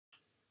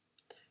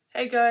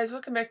Hey guys,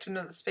 welcome back to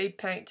another speed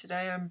paint.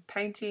 Today I'm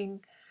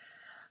painting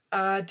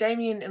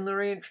Damien and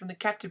Lorient from the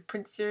Captive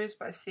Prince series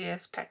by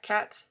C.S.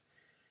 Pacat,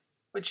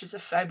 which is a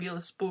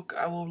fabulous book.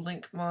 I will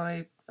link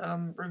my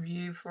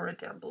review for it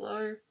down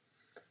below.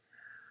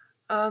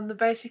 The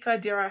basic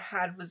idea I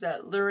had was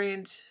that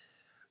Lorient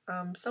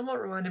somewhat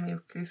reminded me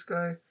of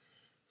Cusco,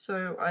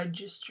 so I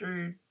just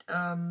drew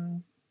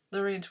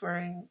Lorient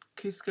wearing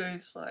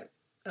Cusco's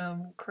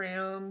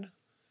crown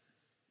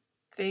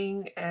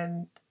thing,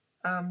 and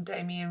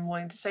Damien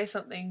wanting to say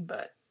something,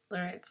 but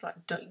Lorent's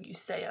like, don't you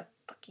say a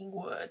fucking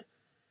word.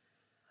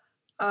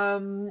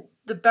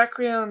 The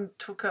background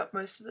took up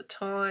most of the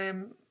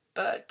time,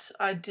 but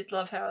I did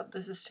love how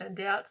this has turned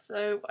out,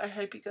 so I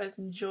hope you guys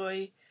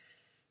enjoy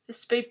the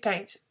speed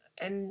paint.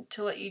 And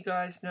to let you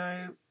guys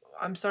know,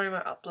 I'm sorry my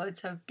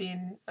uploads have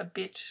been a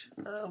bit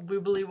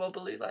wibbly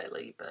wobbly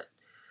lately, but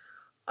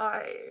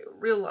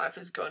real life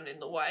has gotten in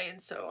the way,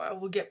 and so I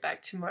will get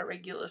back to my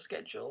regular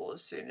schedule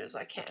as soon as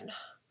I can.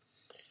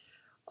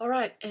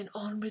 Alright, and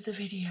on with the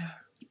video.